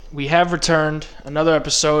we have returned. Another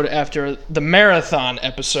episode after the marathon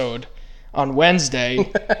episode on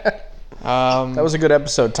Wednesday. That was a good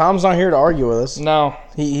episode. Tom's not here to argue with us. No.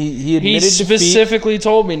 He admitted He defeat. specifically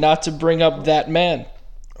told me not to bring up that man.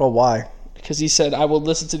 Oh, why? Because he said, I will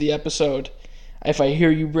listen to the episode. If I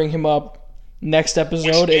hear you bring him up next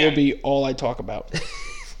episode, it will be all I talk about.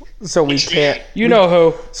 So we can't. You know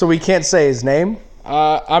who. So we can't say his name.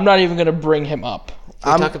 I'm not even going to bring him up.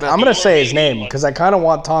 I'm going to say his name because I kind of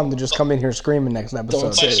want Tom to just come in here screaming next episode.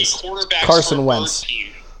 Don't say his. Carson Wentz. Team.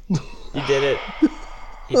 You did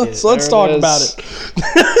it. So let's talk about it.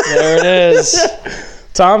 There it is.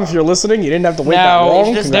 Tom, if you're listening, you didn't have to wait that Now,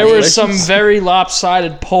 long. there were some very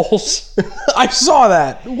lopsided polls. I saw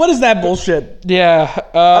that. What is that bullshit? Yeah.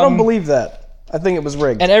 I don't believe that. I think it was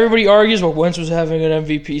rigged. And everybody argues, well, Wentz was having an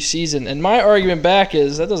MVP season. And my argument back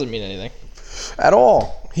is that doesn't mean anything. At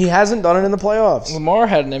all. He hasn't done it in the playoffs. Lamar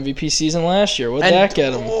had an MVP season last year. What did that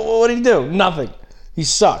get him? What did he do? Nothing. He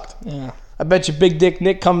sucked. Yeah. I bet you Big Dick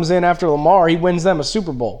Nick comes in after Lamar. He wins them a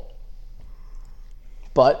Super Bowl.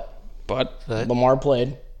 But Lamar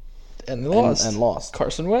played And they lost. and lost.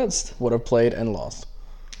 Carson Wentz. Would have played and lost.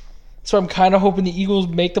 So I'm kind of hoping the Eagles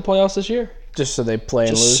make the playoffs this year. Just so they play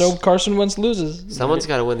and Just lose. so Carson Wentz loses. Someone's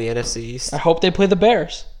got to win the NFC East. I hope they play the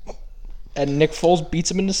Bears. And Nick Foles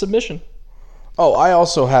beats him into submission. Oh, I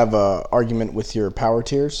also have an argument with your power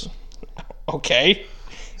tiers. Okay.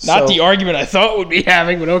 Not So- the argument I thought we'd be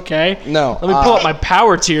having, but okay. No. Let me pull up my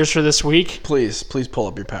power tiers for this week. Please pull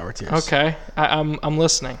up your power tiers. Okay. I'm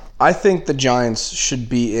listening. I think the Giants should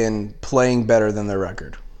be in playing better than their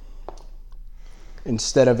record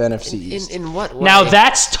instead of NFC East. In what way? Now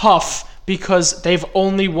that's tough because they've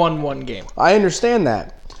only won one game. I understand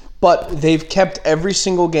that, but they've kept every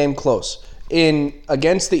single game close.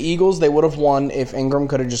 Against the Eagles, they would have won if Ingram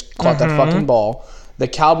could have just caught that fucking ball. The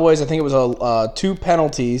Cowboys, I think it was 2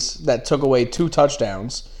 penalties that took away 2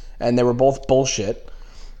 touchdowns, and they were both bullshit.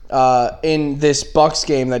 In this Bucs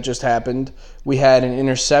game that just happened, we had an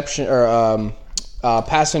interception or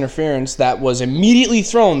pass interference that was immediately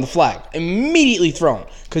thrown, the flag. Immediately thrown,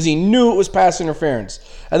 because he knew it was pass interference.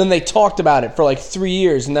 And then they talked about it for like 3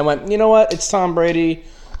 years, and then went, you know what, it's Tom Brady.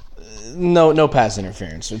 No pass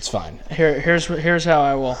interference. It's fine. Here's how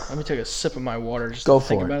I will. Let me take a sip of my water just Go to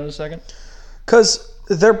think for it. about it a second. Because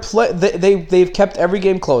they've kept every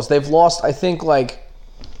game close. They've lost, I think they're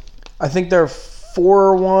 4-1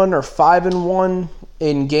 or 5-1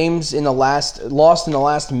 in games lost in the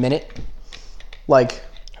last minute. Like,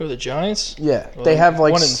 Who are the Giants? yeah, they have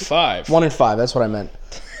like 1-5. 1-5. That's what I meant.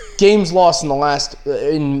 Games lost in the last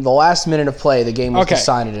minute of play. The game was Okay.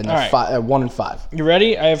 decided in All right. 1-5. You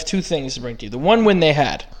ready? I have 2 things to bring to you. The one win they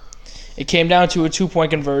had, it came down to a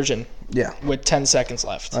 2-point conversion Yeah, with 10 seconds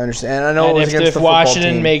left. I understand. And I know And it was against if the football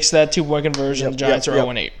Washington team. makes that 2-point conversion, Yep, the Giants yep,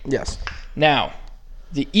 are yep. 0-8. Yes. Now,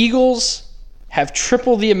 the Eagles have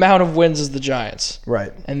triple the amount of wins as the Giants,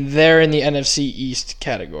 Right. and they're in the NFC East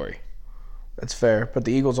category. That's fair. But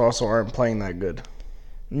the Eagles also aren't playing that good.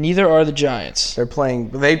 Neither are the Giants.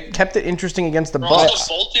 They kept it interesting against the They're also Bucs.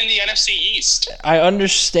 both in the NFC East. I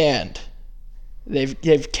understand. They've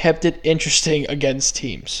kept it interesting against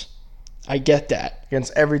teams. I get that.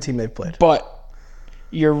 Against every team they've played. But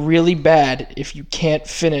you're really bad if you can't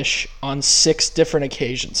finish on 6 different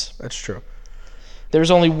occasions. That's true.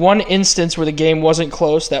 There's only one instance where the game wasn't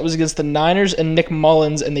close. That was against the Niners and Nick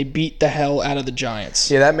Mullins, and they beat the hell out of the Giants.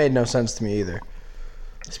 Yeah, that made no sense to me either.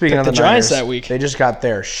 Speaking Pick of the the Giants Niners, that week. they just got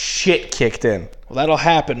their shit kicked in. Well, that'll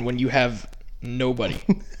happen when you have nobody.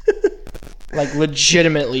 Like,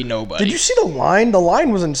 legitimately nobody. Did you see the line? The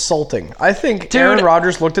line was insulting. I think Dude. Aaron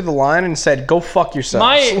Rodgers looked at the line and said, "Go fuck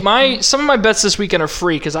yourselves." Some of my bets this weekend are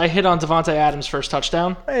free because I hit on Devontae Adams' first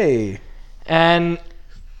touchdown. Hey, And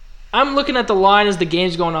I'm looking at the line as the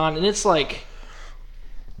game's going on, and it's like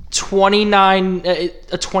a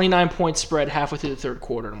 29-point spread halfway through the third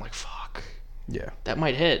quarter. And I'm like, fuck, yeah, that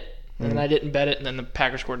might hit. And then I didn't bet it, and then the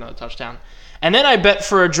Packers scored another touchdown. And then I bet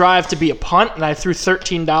for a drive to be a punt, and I threw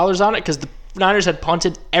 $13 on it because the Niners had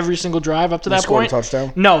punted every single drive up to that scored a point.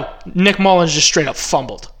 touchdown? No, Nick Mullins just straight up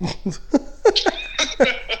fumbled.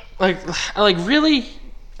 like really?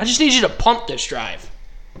 I just need you to punt this drive.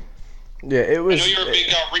 yeah. It I was. know you're a big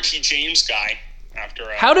Richie James guy. After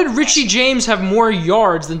How did Richie James have more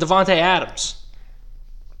yards than Devontae Adams?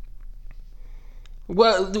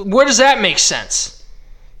 Well, where does that make sense?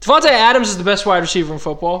 Devontae Adams is the best wide receiver in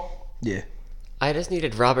football. Yeah, I just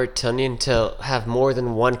needed Robert Tunyon to have more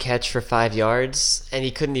than 1 catch for 5 yards, and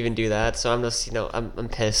he couldn't even do that. So I'm just, I'm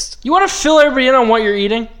pissed. You want to fill everybody in on what you're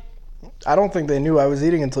eating? I don't think they knew I was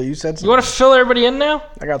eating until you said You something. want to fill everybody in now?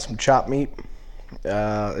 I got some chopped meat.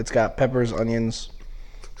 It's got peppers, onions,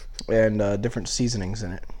 and different seasonings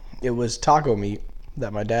in it. It was taco meat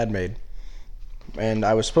that my dad made, and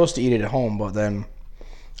I was supposed to eat it at home, but then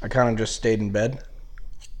I kind of just stayed in bed,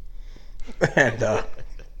 and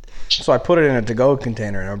so I put it in a to-go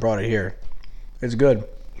container and I brought it here. It's good.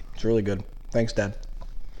 It's really good. Thanks, Dad.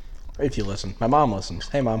 If you listen. My mom listens.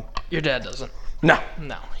 Hey, Mom. Your dad doesn't. No.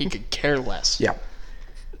 No, he could care less. Yeah.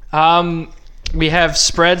 We have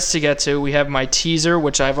spreads to get to. We have my teaser,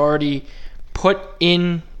 which I've already put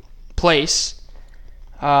in place.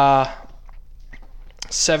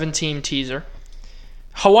 7-team teaser.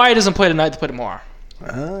 Hawaii doesn't play tonight. They play tomorrow.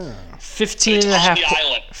 15 and a half. It's on the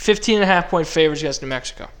island. 15.5 point favorites against New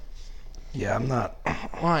Mexico. Yeah, I'm not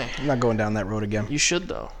Why? going down that road again. You should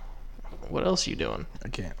though. What else are you doing? I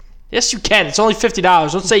can't. Yes, you can. It's only $50.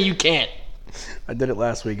 Don't say you can't. I did it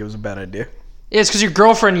last week. It was a bad idea. Yeah, it's because your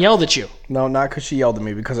girlfriend yelled at you. No, not because she yelled at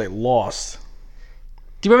me, because I lost.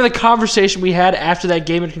 Do you remember the conversation we had after that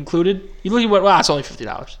game had concluded? You look at what? Well, it's only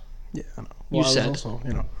 $50. Yeah, I know. You I was said. also,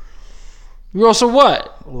 You were also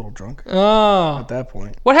what? a little drunk Oh. at that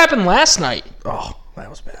point. What happened last night? Oh, that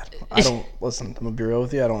was bad. I don't listen. I'm gonna be real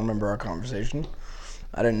with you. I don't remember our conversation.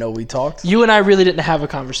 I didn't know we talked. You and I really didn't have a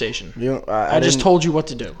conversation. I just didn't- told you what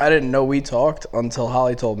to do. I didn't know we talked until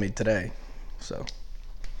Holly told me today. So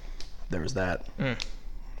there was that.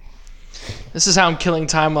 This is how I'm killing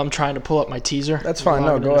time while I'm trying to pull up my teaser. That's fine.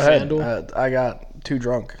 No, Logging go into ahead. FanDuel. I got too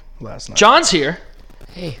drunk last night. John's here.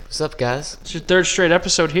 Hey, what's up, guys? It's your third straight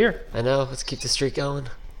episode here. I know. Let's keep the streak going.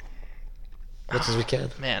 Much as we can.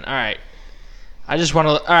 Man, all right. I just want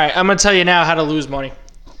to. All right, I'm going to tell you now how to lose money.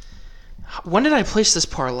 When did I place this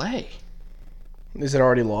parlay? Is it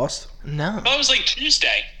already lost? No. Oh, it was like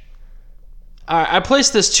Tuesday. All right, I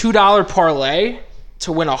placed this $2 parlay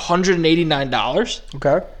to win $189.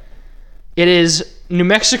 Okay. It is New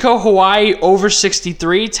Mexico, Hawaii over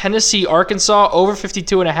 63, Tennessee, Arkansas over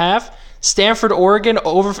 52.5, Stanford, Oregon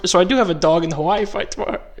over. So I do have a dog in the Hawaii fight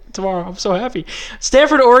tomorrow. I'm so happy.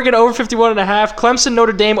 Stanford, Oregon over 51.5, Clemson,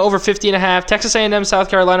 Notre Dame over 50.5, Texas A&M, South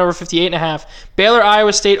Carolina over 58.5, Baylor,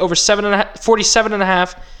 Iowa State over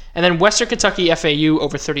 47.5, and then Western Kentucky, FAU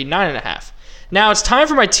over 39.5. Now it's time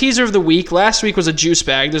for my teaser of the week. Last week was a juice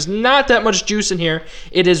bag. There's not that much juice in here.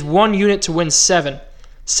 It is 1 unit to win 7.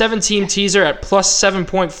 7-team teaser at plus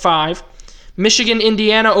 7.5. Michigan,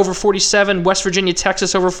 Indiana over 47. West Virginia,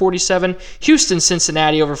 Texas over 47. Houston,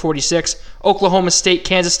 Cincinnati over 46. Oklahoma State,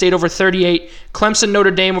 Kansas State over 38. Clemson,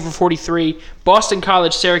 Notre Dame over 43. Boston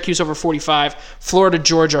College, Syracuse over 45. Florida,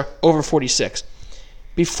 Georgia over 46.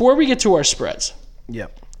 Before we get to our spreads,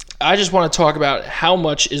 Yep. I just want to talk about how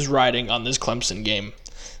much is riding on this Clemson game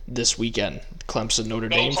this weekend. Clemson, Notre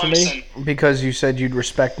Go Dame for me. Clemson. Because you said you'd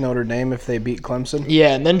respect Notre Dame if they beat Clemson? Yeah,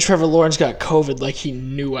 and then Trevor Lawrence got COVID like he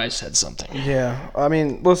knew I said something. Yeah. I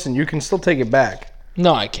mean, listen, you can still take it back.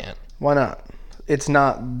 No, I can't. Why not? It's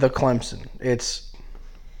not the Clemson. It's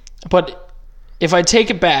But if I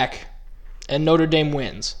take it back and Notre Dame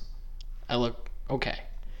wins, I look okay.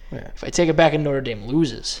 Yeah. If I take it back and Notre Dame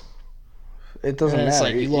loses, it doesn't then it's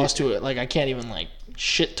matter. like you lost to it. Like I can't even like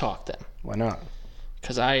shit talk them Why not?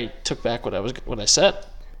 because I took back what I said.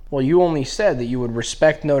 Well, you only said that you would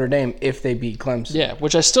respect Notre Dame if they beat Clemson. Yeah,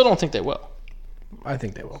 which I still don't think they will. I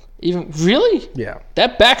think they will. Even really, Yeah.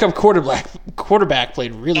 that backup quarterback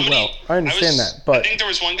played really well. I understand that, but I think there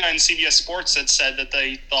was one guy in CBS Sports that said that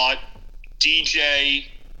they thought DJ,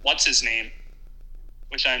 what's his name,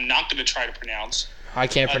 which I'm not going to try to pronounce. I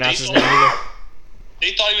can't pronounce his they name either.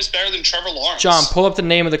 They thought he was better than Trevor Lawrence. John, pull up the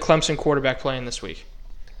name of the Clemson quarterback playing this week.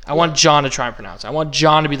 I want John to try and pronounce it. I want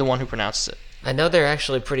John to be the one who pronounces it. I know they're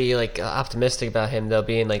actually pretty optimistic about him though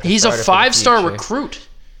being like. The He's a starter for the 5-star future. recruit.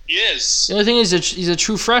 He is The only thing is he's a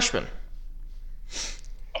true freshman.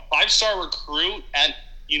 a 5-star recruit at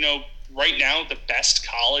right now the best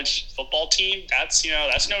college football team. That's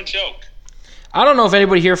no joke. I don't know if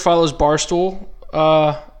anybody here follows Barstool,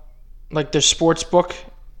 like their sports book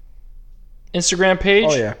Instagram page.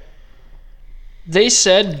 oh yeah. They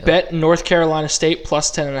said bet North Carolina State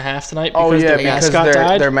plus 10.5 tonight because Oh yeah, their because mascot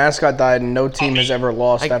died. their mascot died and no team has ever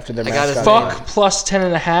lost after their I got mascot his died. Fuck plus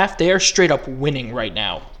 10.5. They are straight up winning right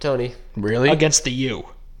now Tony. Really? against the U.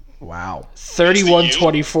 Wow.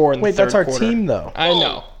 31-24 in the Wait, that's third our quarter. team though. I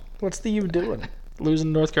know. What's the U doing? Losing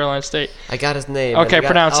to North Carolina State. I got his name. Okay, and I got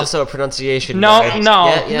pronounce it. Also a pronunciation. No, guide. no,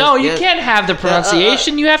 Yeah, yeah, no, you yeah. can't have the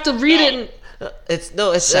pronunciation. You have to read it and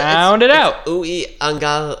It's sound it out. Ui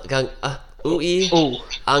Ooh.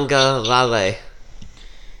 Angalale.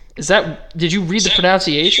 Is that, did you read the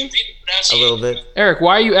pronunciation? A little bit. Eric,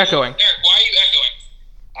 why are you echoing?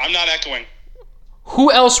 I'm not echoing.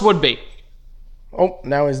 Who else would be? Oh,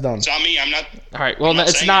 now he's done. It's not me. I'm not. All right, well, not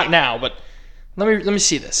it's saying not it. now, but Let me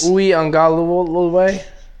see this. Ui Angalue.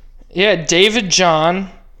 Yeah, David John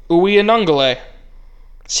Uiagalelei.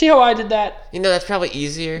 See how I did that? You know, that's probably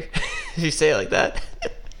easier if you say it like that.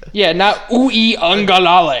 Yeah, not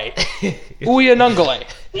Uiagalelei. Uiagalelei.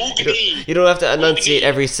 Oogie. You don't have to enunciate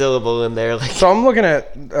every syllable in there. Like, So I'm looking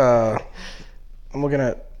at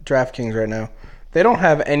DraftKings right now. They don't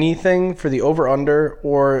have anything for the over/under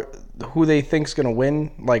or who they think's gonna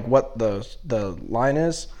win, like what the line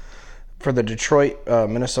is for the Detroit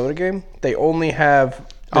Minnesota game. They only have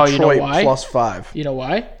Oh, you know Detroit why? +5. You know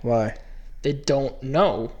why? Why? They don't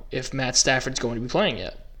know if Matt Stafford's going to be playing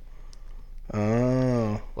yet.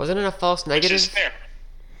 Oh. wasn't it a false Which is negative? fair.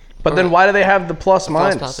 But then why do they have the plus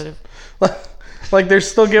False minus? positive? Like they're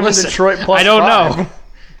still giving Listen, Detroit +5. I don't know.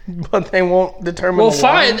 But they won't determine. Well, the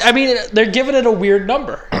fine. lines? I mean, they're giving it a weird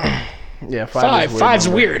number. Yeah, Five. Is Five's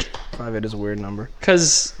number. weird. 5. It is a weird number.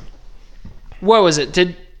 Because, what was it?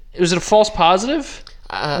 Was it a false positive?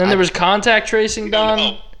 And then there was contact tracing done.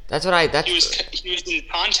 No, That's what I. That's he was in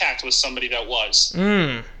contact with somebody that was.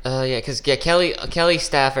 Mm. yeah, because Kelly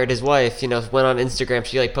Stafford, his wife, went on Instagram.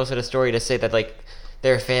 She posted a story to say that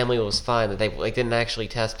their family was fine, that they didn't actually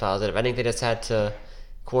test positive. I think they just had to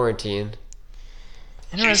quarantine.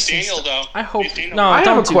 Chase Interesting Daniel, stuff. though. I hope. Chase Daniel. No, I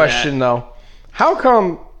don't have a do question though. How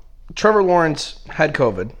come Trevor Lawrence had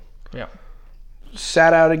COVID, That. Yeah.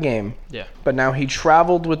 sat out a game, Yeah. but now he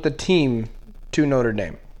traveled with the team to Notre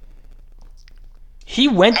Dame? He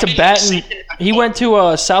went How to did Baton. Nick Saban- He went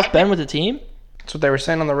to South Bend with the team. That's what they were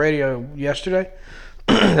saying on the radio yesterday,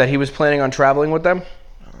 that he was planning on traveling with them,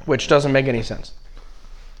 which doesn't make any sense.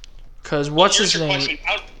 Because what's Here's his your name? question.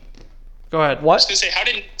 I was Go ahead. What? gonna say, how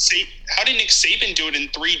did Nick Saban do it in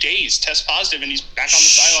 3 days? Test positive, and he's back on the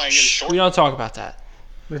sideline against We short. don't talk about that.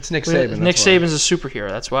 It's Nick Saban. Nick that's why. Saban's a superhero.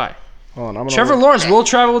 That's why. Hold on, I'm gonna Trevor look. Lawrence will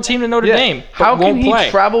travel with the team to Notre Yeah. Dame. How but can won't he play.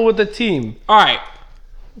 travel with the team, All right.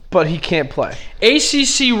 but he can't play?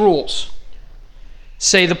 ACC rules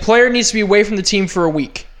say the player needs to be away from the team for a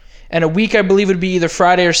week. And a week, I believe, would be either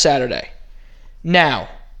Friday or Saturday. Now,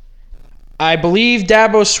 I believe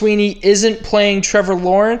Dabo Sweeney isn't playing Trevor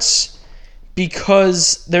Lawrence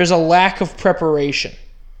because there's a lack of preparation.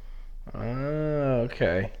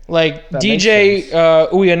 Okay. Like, That DJ makes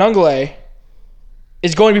Uiagalelei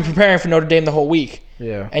is going to be preparing for Notre Dame the whole week.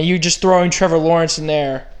 Yeah. And you just throwing Trevor Lawrence in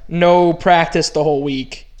there, no practice the whole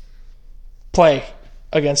week, play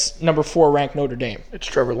against number 4 ranked Notre Dame. It's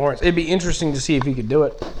Trevor Lawrence. It'd be interesting to see if he could do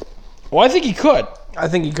it. Well, I think he could. I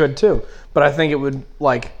think he could too, but I think it would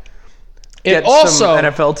It get also some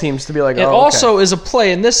NFL teams to be like, it oh, also okay. is a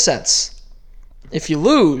play in this sense. If you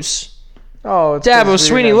lose, Oh, it's Dabo 'cause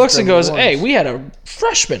Sweeney we're looks and Trevor goes, Lawrence. "Hey, we had a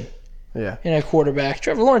freshman Yeah. in a quarterback.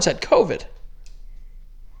 Trevor Lawrence had COVID."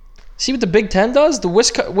 See what the Big Ten does? The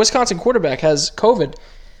Wisconsin quarterback has COVID.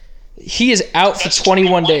 He is out for That's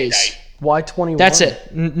 21 day. days. Why 21? That's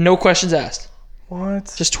it. No questions asked.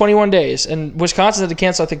 What? Just 21 days. And Wisconsin had to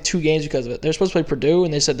cancel, I think, 2 games because of it. They're supposed to play Purdue,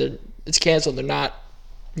 and they said it's canceled. They're not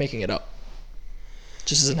making it up.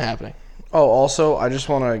 Just isn't happening. Oh, also, I just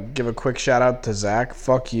want to give a quick shout out to Zach.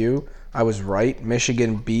 Fuck you. I was right.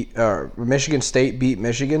 Michigan State beat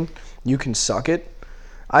Michigan. You can suck it.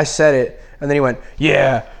 I said it, and then he went,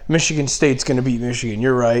 "Yeah, Michigan State's gonna beat Michigan.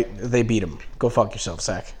 You're right. They beat them. Go fuck yourself,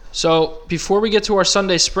 Zach." So before we get to our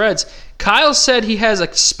Sunday spreads, Kyle said he has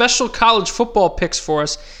a special college football picks for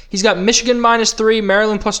us. He's got Michigan -3,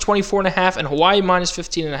 Maryland plus 24.5, and Hawaii minus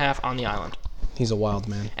 15.5 on the island. He's a wild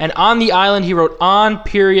man. And on the island, he wrote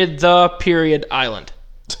the island.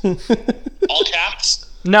 All caps.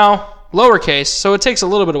 No, lowercase, so it takes a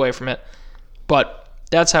little bit away from it. But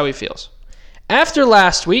that's how he feels. After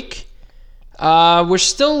last week, we're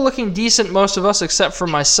still looking decent, most of us, except for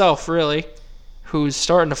myself, really, who's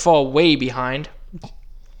starting to fall way behind.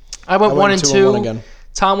 I went 1 and 2. again.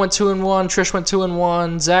 Tom went 2 and 1. Trish went 2 and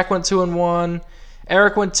 1. Zach went 2 and 1.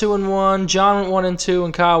 Eric went 2 and 1. John went 1 and 2,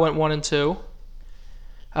 and Kyle went 1 and 2.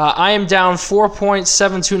 I am down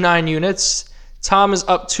 4.729 units. Tom is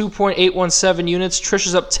up 2.817 units. Trish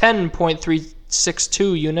is up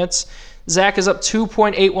 10.362 units. Zach is up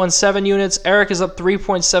 2.817 units. Eric is up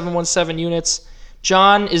 3.717 units.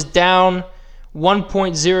 John is down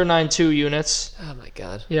 1.092 units. Oh my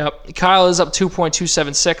god. Yep. Kyle is up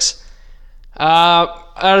 2.276.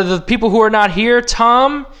 Out of the people who are not here,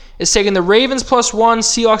 Tom is taking the Ravens +1,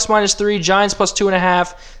 Seahawks -3, Giants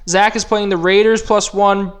 +2.5. Zach is playing the Raiders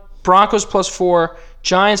 +1, Broncos +4,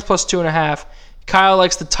 Giants +2.5. Kyle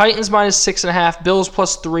likes the Titans -6.5, Bills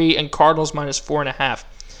 +3, and Cardinals -4.5.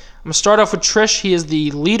 I'm going to start off with Trish. He is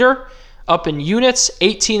the leader, up in units,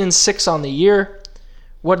 18 and 6 on the year.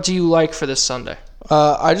 What do you like for this Sunday?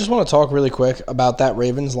 I just want to talk really quick about that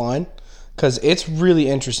Ravens line because it's really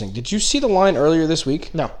interesting. Did you see the line earlier this week?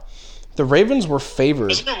 No. The Ravens were favored.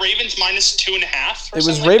 Wasn't the Ravens minus 2.5? It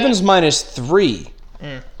was Ravens minus 3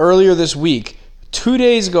 earlier this week. 2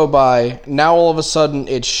 days go by. Now all of a sudden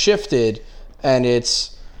it's shifted, and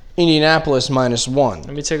it's Indianapolis minus 1.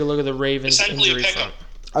 Let me take a look at the Ravens Essentially a injury pick'em. front.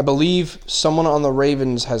 I believe someone on the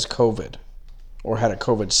Ravens has COVID, or had a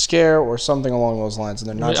COVID scare, or something along those lines, and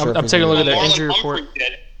they're not sure. I'm taking a look at their Marlon injury report. Humphrey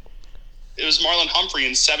did. It was Marlon Humphrey,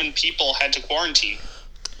 and 7 people had to quarantine.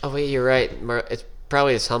 Oh wait, you're right. It's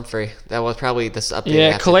probably Humphrey. That was probably this update. Yeah,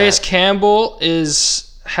 after Calais that. Campbell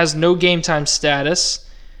has no game time status.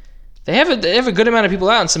 They have a good amount of people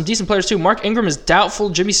out and some decent players too. Mark Ingram is doubtful.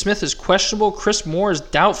 Jimmy Smith is questionable. Chris Moore is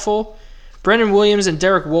doubtful. Brandon Williams and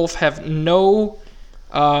Derek Wolfe have no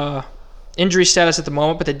injury status at the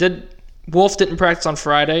moment, but they did. Wolfe didn't practice on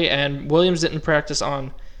Friday, and Williams didn't practice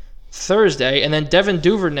on Thursday. And then Devin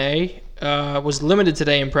Duvernay was limited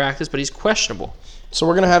today in practice, but he's questionable. So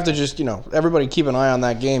we're gonna have to just, everybody keep an eye on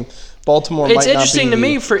that game. Baltimore. It's might not interesting be to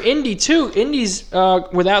me for Indy too. Indy's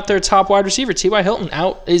without their top wide receiver, T.Y. Hilton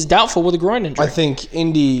is doubtful with a groin injury. I think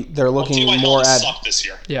Indy. They're looking T.Y. more Hilton at. sucked this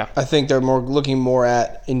year. Yeah. I think they're looking more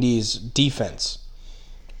at Indy's defense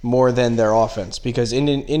more than their offense, because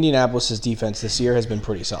Indianapolis' defense this year has been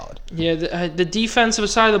pretty solid. Yeah, the defensive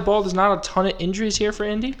side of the ball, there's not a ton of injuries here for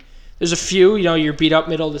Indy. There's a few, you're beat up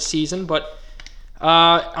middle of the season, but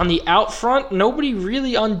on the out front, nobody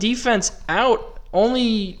really on defense out,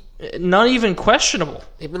 not even questionable.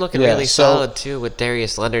 They've been looking Yeah, really so- solid too, with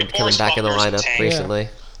Darius Leonard coming back in the Buckner's a lineup tank. recently.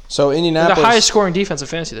 So They're Indianapolis. the highest scoring defensive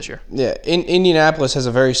fantasy this year. Yeah, Indianapolis has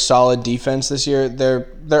a very solid defense this year.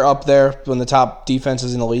 They're up there when the top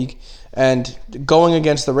defenses in the league. And going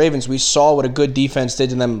against the Ravens, we saw what a good defense did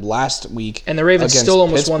to them last week. And the Ravens against still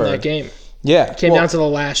almost won Pittsburgh. that game. Yeah, Came down to the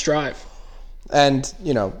last drive. and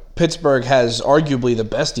Pittsburgh has arguably the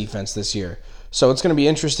best defense this year. So it's going to be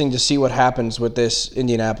interesting to see what happens with this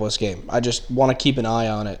Indianapolis game. I just want to keep an eye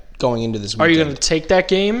on it going into this Are weekend. you going to take that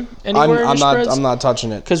game anywhere in your I'm not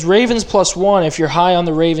touching it. Because Ravens +1, if you're high on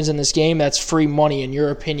the Ravens in this game, that's free money in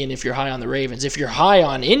your opinion if you're high on the Ravens. If you're high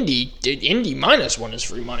on Indy -1 is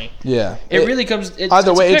free money. Yeah, It really comes...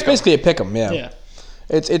 either way. It's a pick 'em. basically a pick 'em. Yeah. Yeah.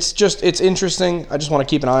 It's interesting. I just want to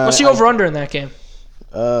keep an eye on What's it. the over-under in that game?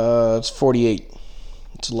 It's 48.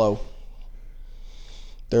 It's low.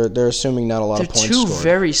 They're assuming not a lot They're of points two scored.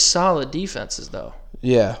 very solid defenses, though.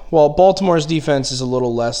 Yeah. Well, Baltimore's defense is a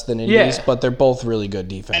little less than Indy's, Yeah. but they're both really good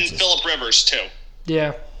And defenses. Phillip Rivers, too.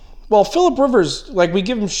 Yeah. Well, Phillip Rivers, we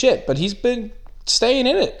give him shit, but he's been staying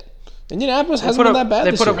in it. Indianapolis hasn't been that bad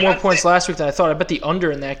They this put up year. more points last week than I thought. I bet the under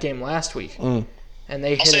in that game last week. And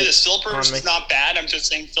they I'll hit say it this, Phillip Rivers on me. is not bad. I'm just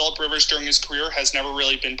saying Phillip Rivers during his career has never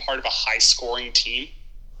really been part of a high-scoring team.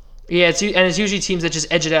 Yeah, it's usually teams that just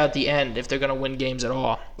edge it out at the end if they're going to win games at all.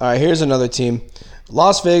 All right, here's another team.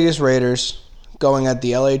 Las Vegas Raiders going at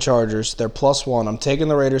the LA Chargers. They're +1. I'm taking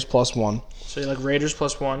the Raiders +1. So you like Raiders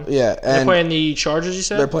 +1. Yeah, They're and playing the Chargers, you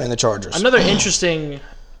said? they're playing the Chargers. Another basically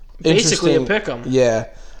a Interesting. pick 'em. Yeah.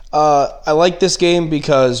 I like this game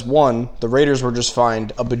because, one, the Raiders were just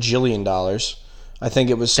fined $1 bajillion. I think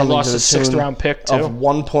it was something lost to the a sixth-round tune pick, too. of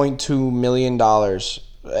 $1.2 million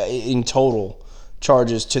in total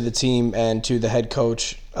charges to the team and to the head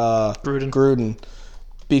coach, Gruden,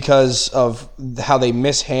 because of how they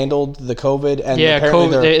mishandled the COVID. And Yeah,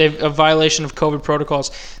 apparently a violation of COVID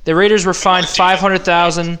protocols. The Raiders were fined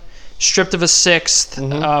 $500,000, stripped of a sixth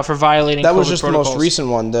for violating that COVID was just protocols. the most recent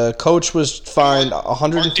one. The coach was fined Mark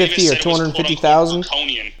 150 Davis or said it was, quote-unquote, 250,000.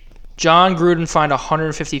 draconian. John Gruden fined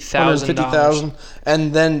 $150,000. 150,000,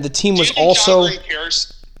 and then the team Do you was think also. John Gruden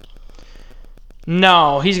cares?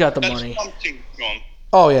 No, he's got the That's money. something to him.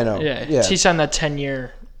 Oh yeah, no, Yeah, yeah. he signed that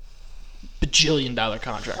 10-year bajillion-dollar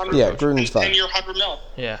contract. Yeah, Gruden's fine. 10-year, $100 million.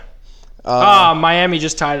 Yeah. Miami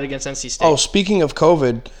just tied it against NC State. Oh, speaking of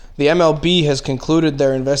COVID, the MLB has concluded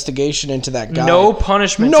their investigation into that guy. no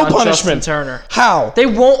punishment No on punishment. Justin Turner. How? They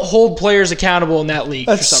won't hold players accountable in that league.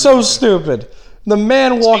 That's for some so reason. stupid. The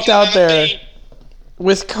man walked Speaking of out there MLB,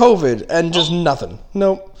 with COVID and just nothing.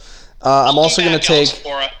 Nope. I'm also going to welcome back, take. Alex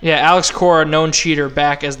Cora. Yeah, Alex Cora, known cheater,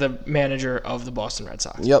 back as the manager of the Boston Red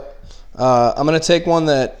Sox. Yep. I'm going to take one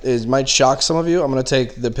that might shock some of you. I'm going to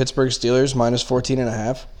take the Pittsburgh Steelers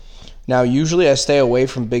 -14.5. Now, usually I stay away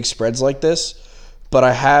from big spreads like this, but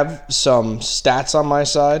I have some stats on my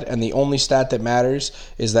side, and the only stat that matters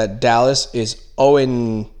is that Dallas is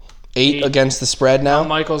 0-8 against the spread now.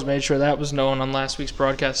 Michaels made sure that was known on last week's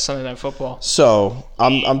broadcast of Sunday Night Football. So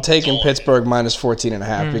I'm taking Pittsburgh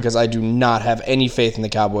 -14.5 because I do not have any faith in the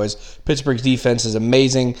Cowboys. Pittsburgh's defense is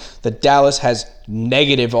amazing. The Dallas has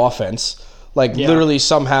negative offense. Like Yeah. literally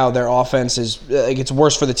somehow their offense is like it's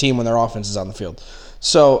worse for the team when their offense is on the field.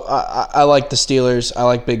 So I like the Steelers. I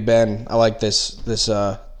like Big Ben. I like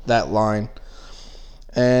that line.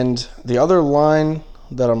 And the other line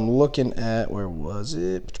that I'm looking at, where was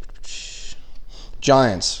it?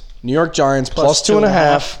 Giants. New York Giants plus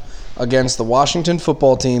 2.5 against the Washington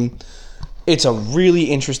football team. It's a really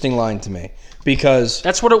interesting line to me because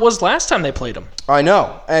That's what it was last time they played them. I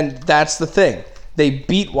know, and that's the thing. They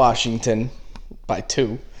beat Washington by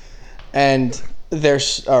 2, and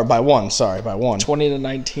by 1.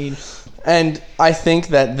 20-19. And I think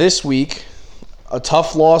that this week, a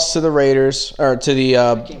tough loss to the Raiders or to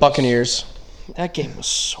the Buccaneers. That game was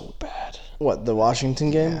so bad. What, the Washington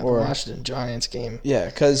game? The Washington Giants game. Yeah,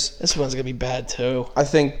 because This one's going to be bad, too. I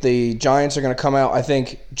think the Giants are going to come out. I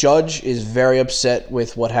think Judge is very upset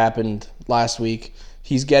with what happened last week.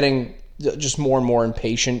 He's getting just more and more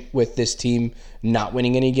impatient with this team not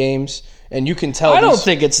winning any games, and you can tell. I don't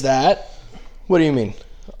think it's that. What do you mean?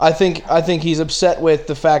 I think he's upset with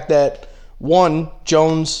the fact that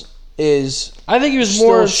Jones is. I think he was Still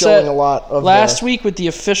more showing upset a lot of last week with the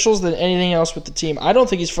officials than anything else with the team. I don't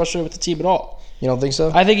think he's frustrated with the team at all. You don't think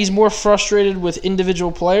so? I think he's more frustrated with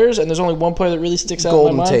individual players, and there's only one player that really sticks out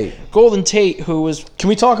Golden in my mind. Tate. Golden Tate, who was... Can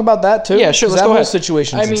we talk about that too? Yeah, sure, 'Cause let's that go whole ahead.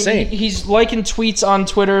 situation's insane. He's liking tweets on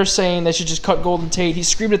Twitter saying they should just cut Golden Tate. He's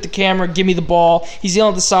screaming at the camera, give me the ball. He's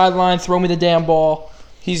yelling at the sideline, throw me the damn ball.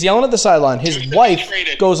 He's yelling at the sideline. His Dude, wife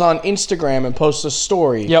traded. goes on Instagram and posts a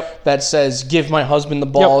story Yep. that says, "Give my husband the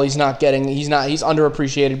ball. Yep. He's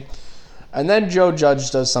underappreciated." And then Joe Judge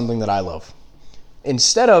does something that I love.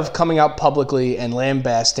 Instead of coming out publicly and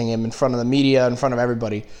lambasting him in front of the media, in front of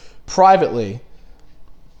everybody, privately,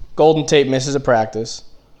 Golden Tate misses a practice,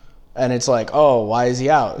 and it's like, "Oh, why is he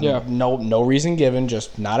out?" Yeah. No reason given,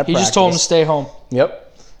 just not at He practice. just told him to stay home. Yep.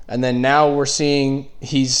 And then now we're seeing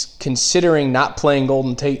he's considering not playing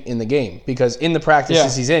Golden Tate in the game because in the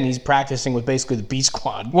practices he's practicing with basically the B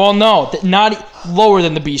squad. Well, no, not lower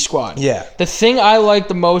than the B squad. Yeah. The thing I like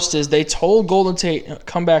the most is they told Golden Tate,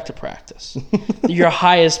 come back to practice. You're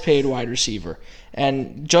highest paid wide receiver.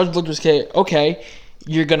 And Judge looked at his okay,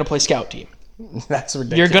 you're going to play scout team. That's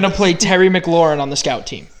ridiculous. You're going to play Terry McLaurin on the scout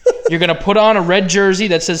team. You're going to put on a red jersey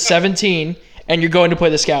that says 17, and you're going to play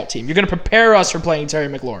the scout team. You're going to prepare us for playing Terry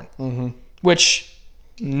McLaurin, which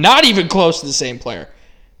not even close to the same player.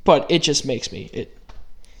 But it just makes me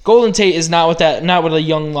Golden Tate is not what a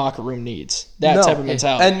young locker room needs. That No. type of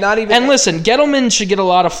mentality. And not even- And listen, Gettleman should get a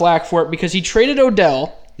lot of flack for it because he traded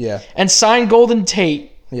Odell Yeah. and signed Golden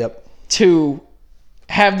Tate Yep. to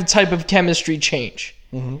have the type of chemistry change.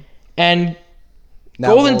 And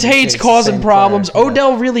Now Golden Tate's the causing same problems. player. Yeah.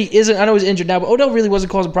 Odell really isn't. I know he's injured now, but Odell really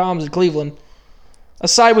wasn't causing problems in Cleveland.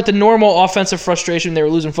 Aside with the normal offensive frustration, they were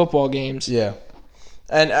losing football games. Yeah.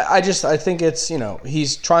 And I think it's,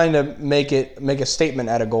 he's trying to make a statement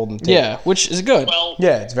out of Golden Tate. Yeah, which is good. Well,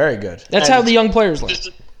 Yeah, it's very good. That's And how the young players learn.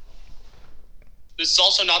 this is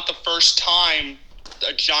also not the first time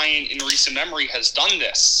a Giant in recent memory has done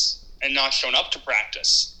this and not shown up to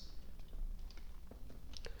practice.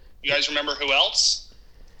 You guys remember who else?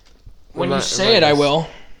 When you say it, I will.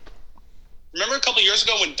 Remember a couple years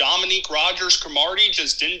ago when Dominique Rodgers-Cromartie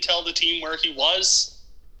just didn't tell the team where he was?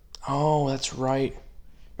 Oh, that's right.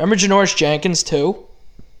 Remember Janoris Jenkins, too?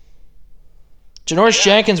 Janoris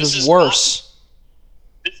Yeah, Jenkins this was is worse.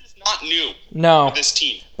 This is not new No, for this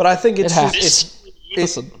team. But I think it's it just, happens. it's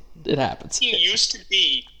Listen, it happens. This team used to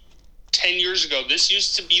be 10 years ago. This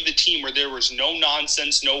used to be the team where there was no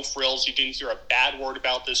nonsense, no frills. You didn't hear a bad word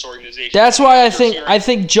about this organization. That's why You're hearing I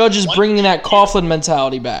think Judge is bringing that Coughlin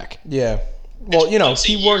mentality back. yeah. Well, once a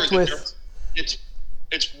he year worked that with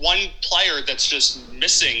it's one player that's just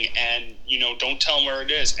missing, and don't tell him where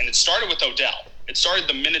it is. And it started with Odell. It started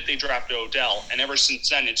the minute they drafted Odell, and ever since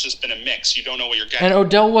then, it's just been a mix. You don't know what you're getting. And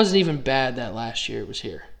Odell wasn't even bad that last year it was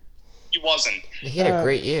here. He wasn't. He had a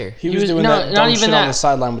great year. he was was- doing no, that not dumb even shit that. on the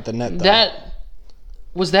sideline with the net though. That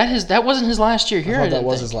wasn't his last year here. I I thought that didn't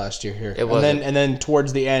was think. his last year here. It wasn't. And then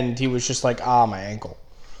towards the end he was just like, my ankle.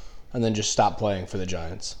 And then just stopped playing for the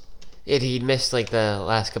Giants. He missed the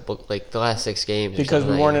last 6 games. Because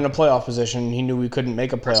we weren't in a playoff position, he knew we couldn't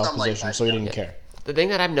make a playoff something like position, that, so he yeah. didn't care. The thing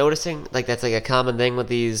that I'm noticing, that's a common thing with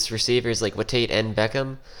these receivers, with Tate and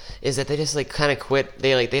Beckham, is that they just kind of quit.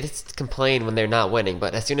 They just complain when they're not winning,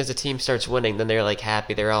 but as soon as the team starts winning, then they're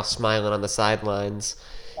happy. They're all smiling on the sidelines.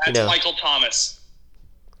 That's Michael Thomas.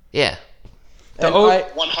 Yeah. And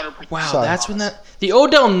 100%. Wow, Sorry. that's when the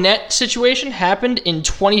Odell net situation happened in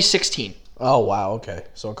 2016. oh wow, okay.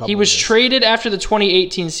 So a couple He was years. traded after the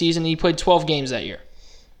 2018 season. And he played 12 games that year,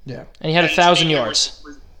 Yeah. and he had And 1,000 to me, yards.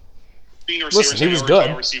 Being the receivers, Listen, he was I know good.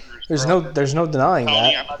 we're receivers There's no denying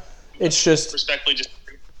Tony, that. I'm not It's just respectfully just.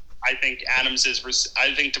 I think Adams is.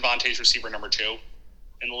 I think Devontae's receiver number 2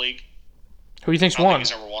 in the league. Who do you think's I don't one? think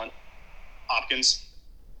he's number 1. Hopkins.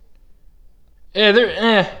 Yeah,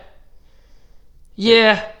 they're.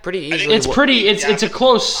 Yeah, Pretty think easily. it's pretty. It's a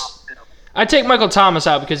close. I take Michael Thomas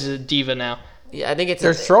out because he's a diva now. Yeah, I think it's.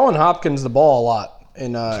 they're throwing Hopkins the ball a lot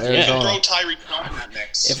in You Arizona. throw Tyreek Hill in that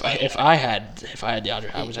mix. If I had DeAndre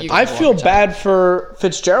Hopkins, I'd I take feel him. bad for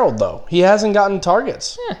Fitzgerald though. He hasn't gotten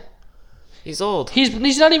targets. He's old.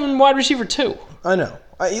 He's not even wide receiver 2. I know.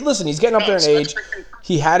 Listen, he's getting up there in age.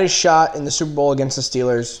 He had his shot in the Super Bowl against the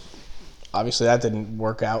Steelers. Obviously, that didn't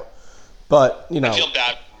work out. But I feel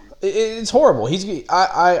bad. it's horrible.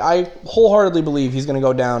 I wholeheartedly believe he's going to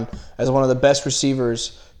go down as one of the best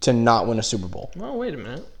receivers to not win a Super Bowl. Well, wait a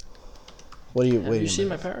minute. What do you? Have you seen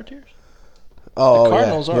my power tiers? Oh,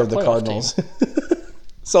 Cardinals yeah. are You a have the playoff Cardinals.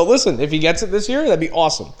 So listen, if he gets it this year, that'd be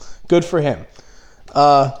awesome. Good for him.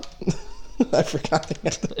 I forgot the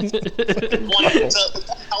It's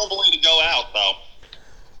a hell of a way to go out, though.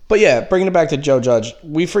 But yeah, bringing it back to Joe Judge,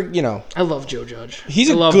 I love Joe Judge. he's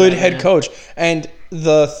I a love good that head man. coach. And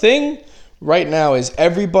the thing right now is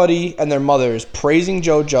everybody and their mother is praising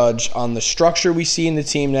Joe Judge on the structure we see in the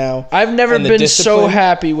team now. I've never and the been so discipline.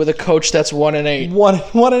 happy with a coach that's 1-8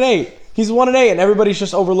 1 and 8. He's 1 and 8, and everybody's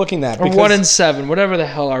just overlooking that. or because 1-7, whatever the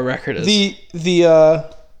hell our record is.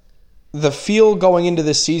 The feel going into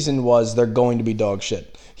this season was they're going to be dog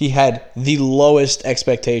shit. He had the lowest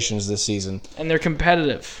expectations this season, and they're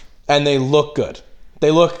competitive. and they look good.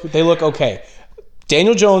 They look okay.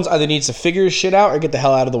 Daniel Jones either needs to figure his shit out or get the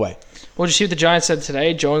hell out of the way. Well, did you see what the Giants said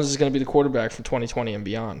today? Jones is going to be the quarterback for 2020 and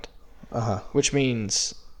beyond. Uh-huh. Which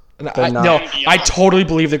means, not- I totally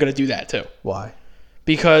believe they're going to do that too. Why?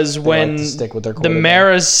 Because when like to stick with their the quarterback.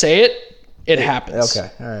 Maras say it happens. Okay,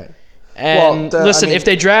 all right. And Well, listen, I mean- if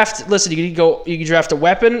they draft, you can draft a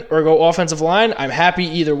weapon or go offensive line. I'm happy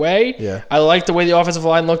either way. Yeah. I like the way the offensive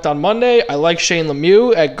line looked on Monday. I like Shane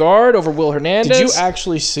Lemieux at guard over Will Hernandez. Did you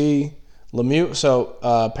actually see Lemieux? So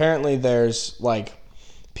apparently there's like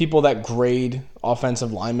people that grade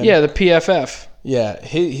offensive linemen. Yeah, the PFF. Yeah,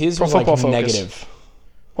 his Pro was like Football Focus. negative.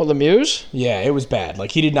 Well, Lemieux's? Yeah, it was bad.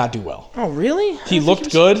 Like, he did not do well. Oh, really? He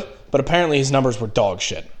looked good, but apparently his numbers were dog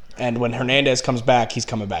shit. And when Hernandez comes back, he's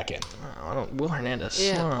coming back in. Will Hernandez.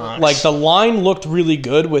 Yeah. sucks. Like, the line looked really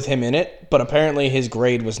good with him in it, but apparently his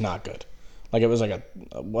grade was not good. Like, it was like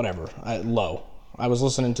a whatever, low. I was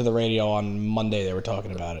listening to the radio on Monday. They were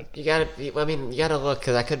talking about it. You gotta look,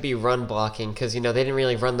 because that could be run blocking, because, they didn't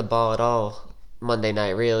really run the ball at all Monday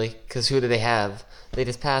night, really, because who did they have? They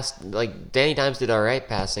just passed, like, Danny Dimes did all right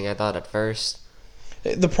passing, I thought, at first.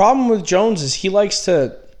 The problem with Jones is he likes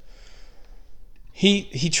to...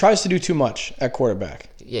 He tries to do too much at quarterback.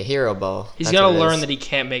 Yeah, hero ball. He's That's got to what it learn is. that he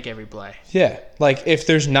can't make every play. Yeah, like, if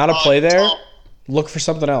there's not a play there, look for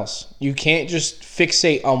something else. You can't just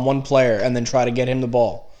fixate on one player and then try to get him the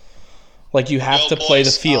ball. Like, you have to play the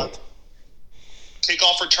boys, field.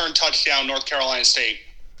 Kickoff return touchdown, North Carolina State.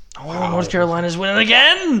 Oh, North Carolina's winning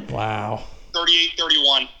again. Wow.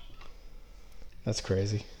 38-31. That's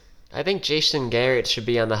crazy. I think Jason Garrett should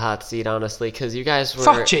be on the hot seat, honestly, because you guys were...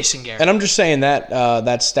 Fuck Jason Garrett. And I'm just saying that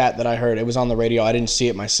that stat that I heard, it was on the radio. I didn't see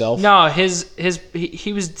it myself. No, his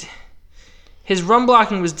run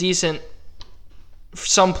blocking was decent for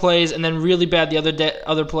some plays, and then really bad the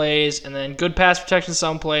other plays, and then good pass protection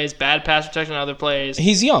some plays, bad pass protection other plays.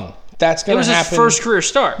 He's young. That's It going was to happen. his first career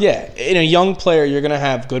start. Yeah, in a young player, you're going to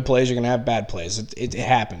have good plays, you're going to have bad plays. It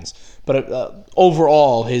happens. But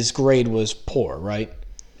overall, his grade was poor, right?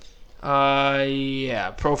 Yeah.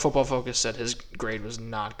 Pro Football Focus said his grade was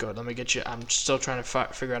not good. Let me get you. I'm still trying to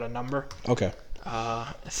figure out a number. Okay.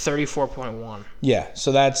 34.1. Yeah,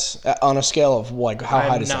 so that's on a scale of, like, how high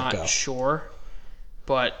I'm does that go? not sure.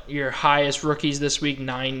 But your highest rookies this week,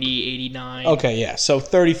 90, 89. Okay, yeah. So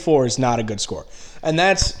 34 is not a good score. And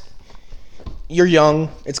that's... You're young.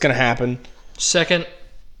 It's going to happen. Second,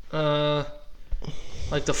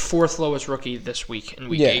 like the fourth lowest rookie this week in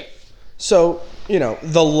week 8. So,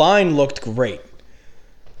 the line looked great.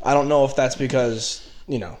 I don't know if that's because,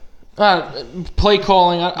 Play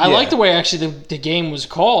calling. I Yeah. like the way actually the game was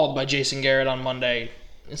called by Jason Garrett on Monday.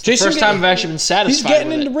 It's the Jason first time Garrett- I've actually been satisfied he's getting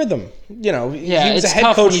with into it. rhythm. Yeah, he was it's a head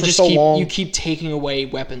tough coach when you for just so long. you keep taking away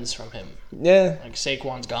weapons from him. Yeah. Like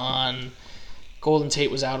Saquon's gone. Golden Tate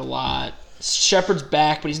was out a lot. Shepard's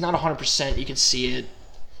back, but he's not 100%. You can see it.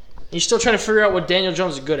 You're still trying to figure out what Daniel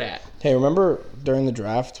Jones is good at. Hey, remember during the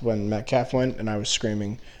draft when Metcalf went and I was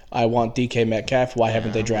screaming, I want DK Metcalf. Why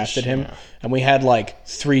haven't they drafted him? And we had like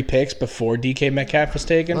 3 picks before DK Metcalf was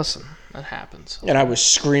taken. Listen, that happens. And I was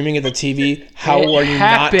screaming at the TV, how It are you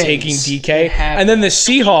happens. not taking DK? It happens. And then the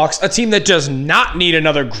Seahawks, a team that does not need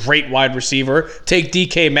another great wide receiver, take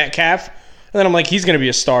DK Metcalf. And then I'm like, he's going to be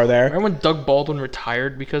a star there. Remember when Doug Baldwin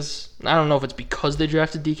retired because I don't know if it's because they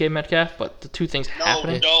drafted DK Metcalf, but the two things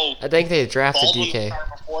happening. No. I think they drafted Baldwin DK. retired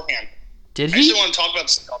beforehand. Did I he? actually want to talk about the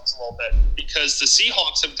Seahawks a little bit because the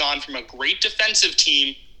Seahawks have gone from a great defensive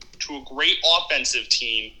team to a great offensive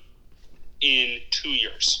team in 2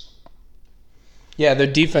 years. Yeah, their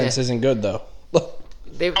defense isn't good, though.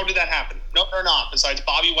 They, How did that happen? No, they're not. Besides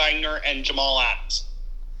Bobby Wagner and Jamal Adams.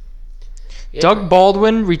 yeah, Doug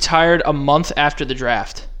Baldwin retired a month after the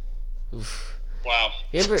draft. Wow.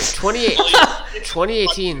 remember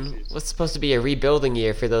 2018 was supposed to be a rebuilding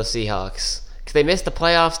year for those Seahawks because they missed the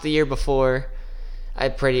playoffs the year before.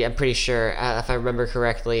 I'm pretty sure if I remember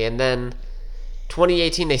correctly, and then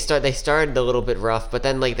 2018 they started a little bit rough, but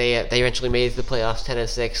then like they eventually made it to the playoffs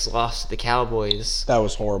 10-6, lost to the Cowboys. That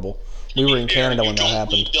was horrible. We were in Canada when that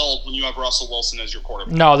happened. You don't rebuild when you have Russell Wilson as your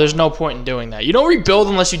quarterback. No, there's no point in doing that. You don't rebuild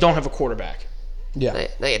unless you don't have a quarterback. Yeah.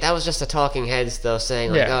 That was just the talking heads though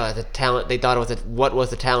saying like, Yeah. oh, the talent. They thought it was what was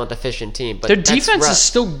the talent deficient team, but Their that's defense rough. is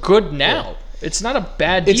still good now. It's not a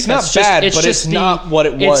bad defense. It's not bad, but it's not what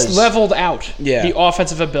it was. It's leveled out. Yeah. The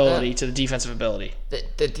offensive ability to the defensive ability.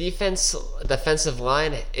 The defensive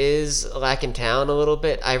line is lacking talent a little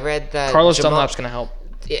bit. I read that Carlos Jamal- Dunlap's going to help.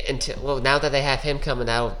 Yeah, now that they have him coming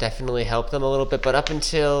out, definitely help them a little bit. But up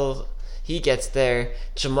until he gets there,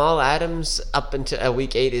 Jamal Adams up until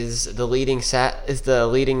week 8 is leading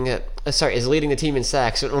the team in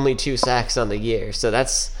sacks with only 2 sacks on the year. So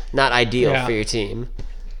that's not ideal Yeah. for your team.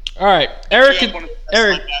 All right, You Eric. have one of the best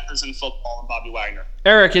Eric. linebackers in football and Bobby Wagner.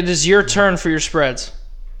 Eric, it is your turn for your spreads.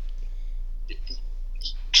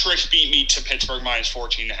 Trick beat me to Pittsburgh minus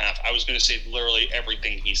 14.5. I was going to say literally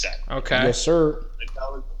everything he said. Okay. Yes, sir. Like,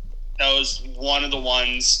 that was one of the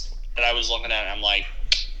ones that I was looking at. And I'm like,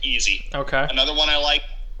 easy. Okay. Another one I like.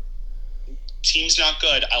 Team's not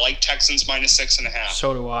good. I like Texans minus 6.5.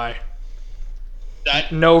 So do I.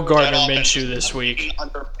 That No Gardner that offense Minshew was this not week.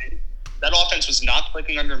 clicking that offense was not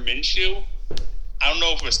clicking under Minshew. I don't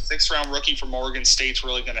know if a 6th-round rookie from Oregon State's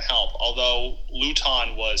really going to help. Although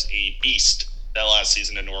Luton was a beast that last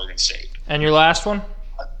season in Oregon State. And your last one?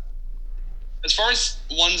 As far as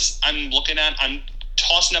ones I'm looking at, I'm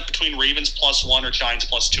tossing up between Ravens +1 or Giants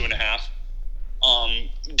 +2.5.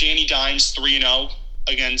 Danny Dimes 3-0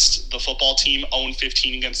 against the football team,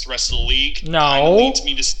 0-15 against the rest of the league. No. Kinda leads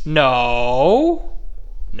me to No.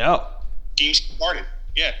 game started.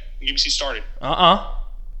 Yeah, game started. What?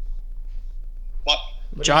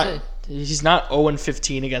 What John, is it? he's not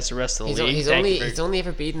 0-15 against the rest of the league. He's only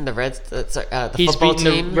ever beaten the Reds. The He's football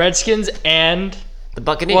beaten team, the Redskins and the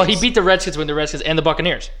Buccaneers. well, he beat the Redskins when the Redskins and the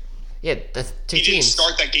Buccaneers. Yeah, that's 2 He didn't teams.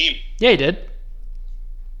 start that game. Yeah, he did.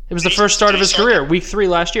 It was the Did he- first start did of he his start career, that? week 3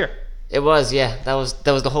 last year. It was, yeah. That was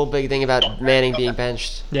the whole big thing about Manning being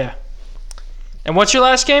benched. Yeah. And what's your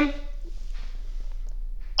last game?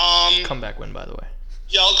 Um, Comeback win, by the way.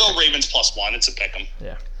 yeah, I'll go Ravens +1. It's a pick'em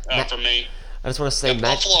Yeah. for me. I just want to say, Matt.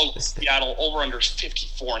 Buffalo, Seattle, over/under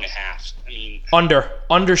 54.5. I mean,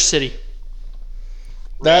 Under City.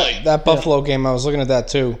 really. That Buffalo game, I was looking at that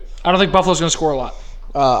too. I don't think Buffalo's going to score a lot.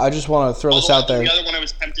 I just want to throw this out there. The other one I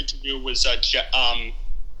was tempted to do was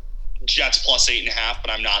Jets +8.5,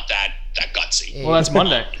 but I'm not that gutsy. Well, that's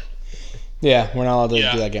Monday. Yeah, we're not allowed to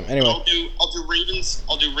Yeah. do that game. Anyway, I'll do Ravens.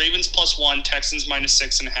 I'll do Ravens +1, Texans minus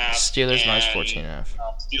 6.5, Steelers minus and, 14.5.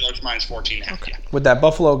 Steelers minus 14.5. Yeah. with that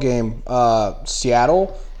Buffalo game,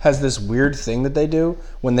 Seattle has this weird thing that they do.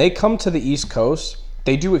 When they come to the East Coast,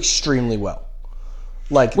 they do extremely well.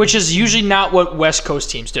 Like, Which is usually not what West Coast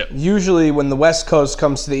teams do. usually when the West Coast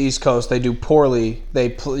comes to the East Coast, they do poorly.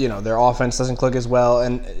 Their offense doesn't click as well,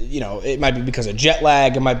 and it might be because of jet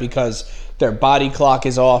lag. It might be because their body clock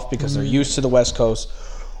is off because they're used to the West Coast.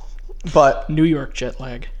 But New York jet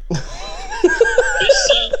lag.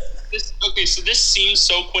 So this seems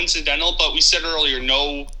so coincidental, but we said earlier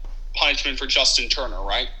no punishment for Justin Turner,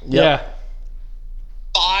 right? Yeah.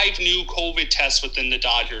 5 new COVID tests within the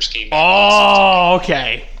Dodgers game. Last Oh,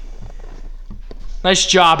 okay. Nice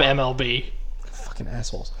job, MLB. fucking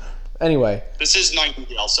assholes. Anyway, This is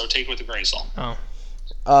Nightingale, so take it with a grain of salt.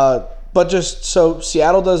 Oh. but just so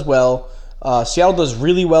Seattle does well. Seattle does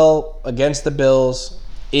really well against the Bills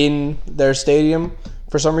in their stadium.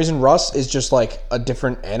 For some reason, Russ is just like a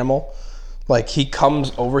different animal. Like, he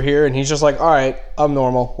comes over here and he's just like, all right, I'm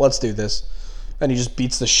normal. Let's do this. And he just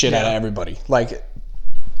beats the shit out of everybody. Like,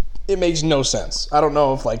 it makes no sense. I don't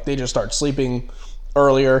know if, like, they just start sleeping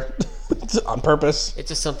earlier on purpose. It's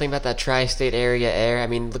just something about that tri-state area air. I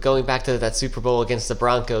mean, going back to that Super Bowl against the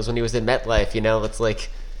Broncos when he was in MetLife, it's like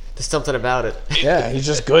there's something about it. Yeah, he's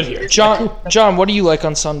just good here. John, what do you like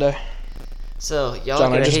on Sunday? So y'all John, are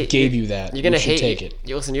gonna I just hate, gave you that. You're gonna You should hate take it.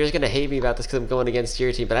 Listen, you're just gonna hate me about this because I'm going against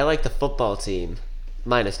your team, but I like the football team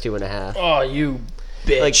 -2.5. Oh, you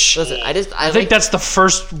bitch. Like, listen, I think that's the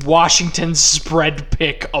first Washington spread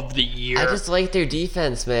pick of the year. I just like their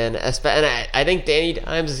defense, man. And I think Danny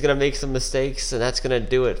Dimes is gonna make some mistakes, and that's gonna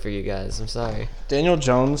do it for you guys. I'm sorry. Daniel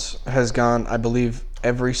Jones has gone, I believe,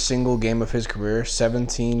 every single game of his career,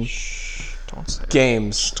 17 Don't say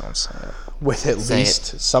games Don't say it. with at Say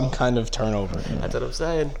least some kind of turnover. That's what I'm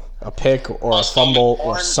saying. A pick or a fumble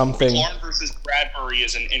or something. McLaurin versus Bradbury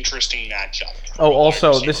is an interesting matchup. Oh,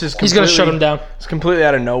 also, this is He's gonna shut him down. It's completely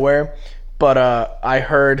out of nowhere. But I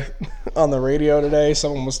heard on the radio today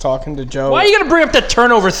someone was talking to Joe. Why are you gonna bring up that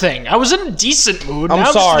turnover thing? I was in a decent mood. I'm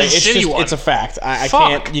now sorry. It's, It's just a shitty just one. it's a fact. I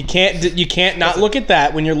Fuck. can't. You can't not look at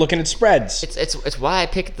that when you're looking at spreads. It's why I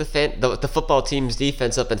picked the football team's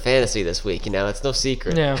defense up in fantasy this week. It's no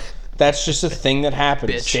secret. Yeah. That's just a thing that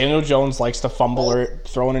happens. Bitch. Daniel Jones likes to fumble or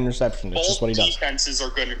throw an interception. It's just what he Both does. defenses are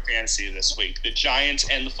good in fantasy this week. The Giants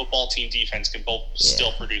and the football team defense can both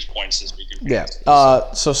still produce points this week in Yeah.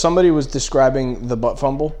 fantasy. So somebody was describing the butt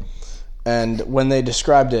fumble, and when they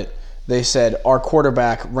described it, they said our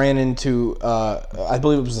quarterback ran into, I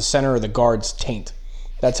believe it was the center or the guard's taint.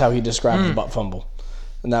 That's how he described the butt fumble,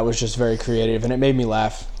 and that was just very creative, and it made me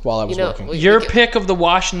laugh while I was working. Your pick of the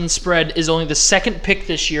Washington spread is only the second pick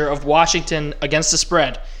this year of Washington against the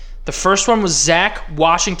spread. The first one was Zach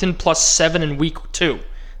Washington +7 in week 2.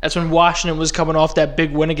 That's when Washington was coming off that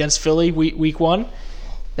big win against Philly week 1.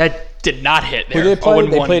 That did not hit there. Who did they play? 0-1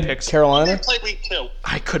 They in played picks. They Carolina. played week 2.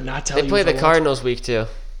 I could not tell They you. play the for Cardinals week 2.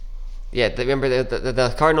 Yeah, remember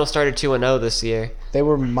the Cardinals started 2-0 this year, They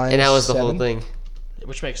were -7. and that was the whole thing. what,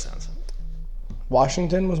 which makes sense.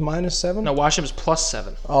 Washington was -7. No, Washington was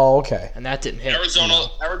 +7, Oh, okay. and that didn't hit.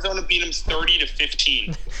 Arizona beat them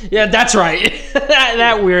 30-15. Yeah, that's right.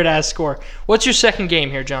 that weird ass score. What's your second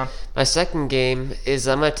game here, John? My second game is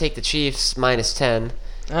I'm gonna take the Chiefs -10.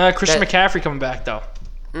 Christian That- McCaffrey coming back though.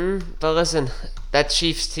 But listen, that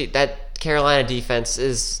that Carolina defense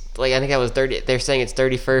is I think that was 30. They're saying it's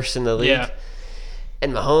 31st in the league. Yeah.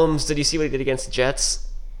 And Mahomes, did you see what he did against the Jets?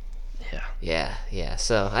 Yeah. Yeah.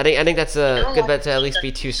 So I think that's a good bet to at least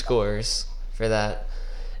be 2 scores for that.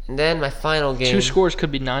 And then my final game. 2 scores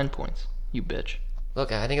could be 9 points. You bitch.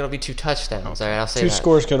 Look, I think it'll be 2 touchdowns. All right, I'll say 2 that.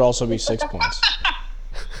 scores could also be 6 points.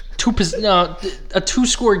 A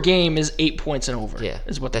 2-score game is 8 points and over. Yeah,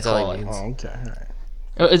 is what they that's all call I it. need. Oh, okay.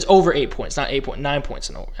 All right. It's over 8 points, not 9 points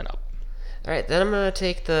and up. All right, then I'm gonna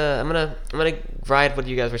take I'm gonna ride what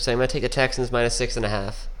you guys were saying. I'm gonna take the Texans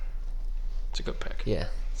 -6.5. It's a good pick. Yeah.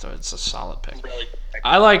 So it's a solid pick. Really.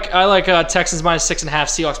 I like Texans -6.5,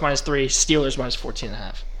 Seahawks -3, Steelers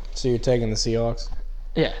 -14.5. So you're taking the Seahawks?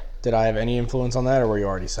 Yeah. Did I have any influence on that, or were you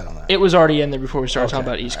already set on that? It was already in there before we started talking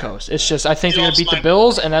Okay. about East Coast. It's just I think they're gonna Seahawks beat the might-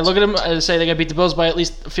 Bills, and I look at them and say they're gonna beat the Bills by at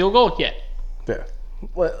least a field goal. Yeah. Yeah.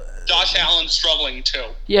 Well, Josh Allen's struggling too.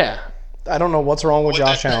 Yeah. I don't know what's wrong with What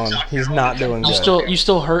Josh the- Allen. Josh He's Allen not is doing good. You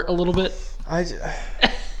still hurt a little bit.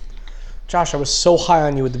 Josh, I was so high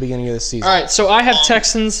on you at the beginning of the season. All right, so I have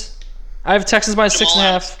Texans. I have Texans Jamal -6.5.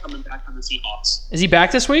 Adams coming back for the Seahawks. Is he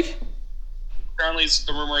back this week? Apparently,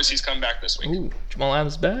 the rumor is he's coming back this week. Ooh, Jamal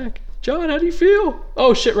Adams back. John, how do you feel?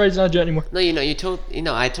 Oh shit, right, he's not Jet anymore.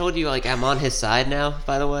 No, I told you I'm on his side now.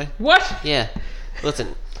 By the way. What? Yeah.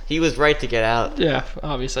 Listen, he was right to get out. Yeah,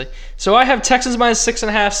 obviously. So I have Texans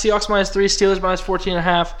 -6.5, Seahawks -3, Steelers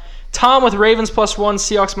 -14.5. Tom with Ravens +1,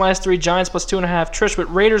 Seahawks -3, Giants +2.5. Trish with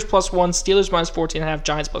Raiders +1, Steelers -14.5,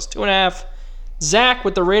 Giants +2.5. Zach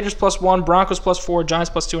with the Raiders +1, Broncos +4, Giants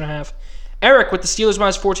 +2.5. Eric with the Steelers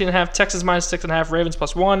 -14.5, Texans -6.5, Ravens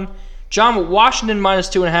 +1. John with Washington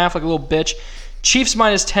 -2.5, like a little bitch. Chiefs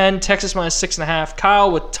 -10, Texas -6.5. Kyle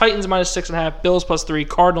with Titans -6.5, Bills +3,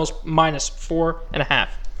 Cardinals -4.5.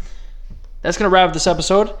 That's going to wrap up this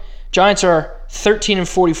episode. Giants are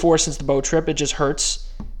 13-44 since the boat trip. It just hurts.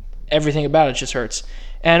 Everything about it just hurts.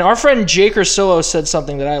 And our friend Jake Ursillo said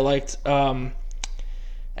something that I liked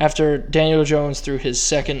after Daniel Jones threw his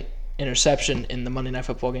second interception in the Monday Night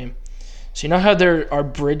Football game. So you know how there are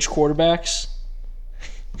bridge quarterbacks?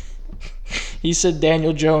 He said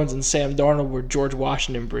Daniel Jones and Sam Darnold were George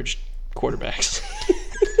Washington bridge quarterbacks.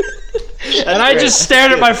 And I just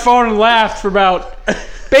stared at my phone and laughed for about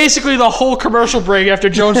basically the whole commercial break after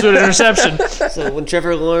Jones threw an interception. So when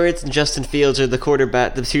Trevor Lawrence and Justin Fields are the two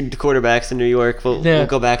quarterbacks in New York, we'll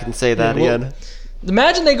go back and say that we'll- again.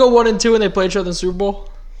 Imagine they go 1-2 and they play each other in the Super Bowl.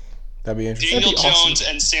 That'd be interesting. Daniel That'd be awesome. Jones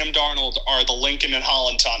and Sam Darnold are the Lincoln and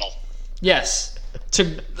Holland tunnel. Yes.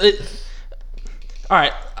 All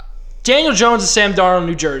right. Daniel Jones and Sam Darnold,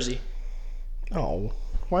 New Jersey. Oh,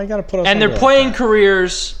 why you gotta put us? And their under playing like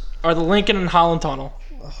careers are the Lincoln and Holland Tunnel.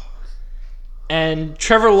 And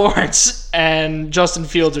Trevor Lawrence and Justin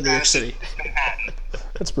Fields in New York City. Manhattan.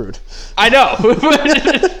 that? That's rude. I know.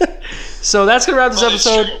 So that's going to wrap this Well, it's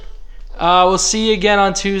episode. true. We'll see you again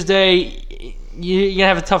on Tuesday. You're going to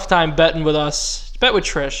have a tough time betting with us. Bet with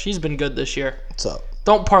Trish. He's been good this year. What's up?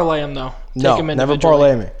 Don't parlay him, though. No, him never individually.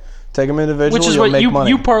 parlay me. Take them individually. Which is you'll what make money.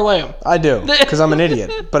 you parlay him. I do because I'm an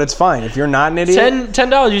idiot. But it's fine if you're not an idiot.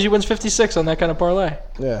 $10 usually wins 56 on that kind of parlay.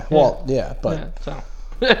 Yeah. Well, yeah, but Yeah,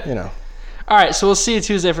 so. you know. All right, so we'll see you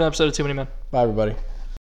Tuesday for an episode of Too Many Men. Bye, everybody.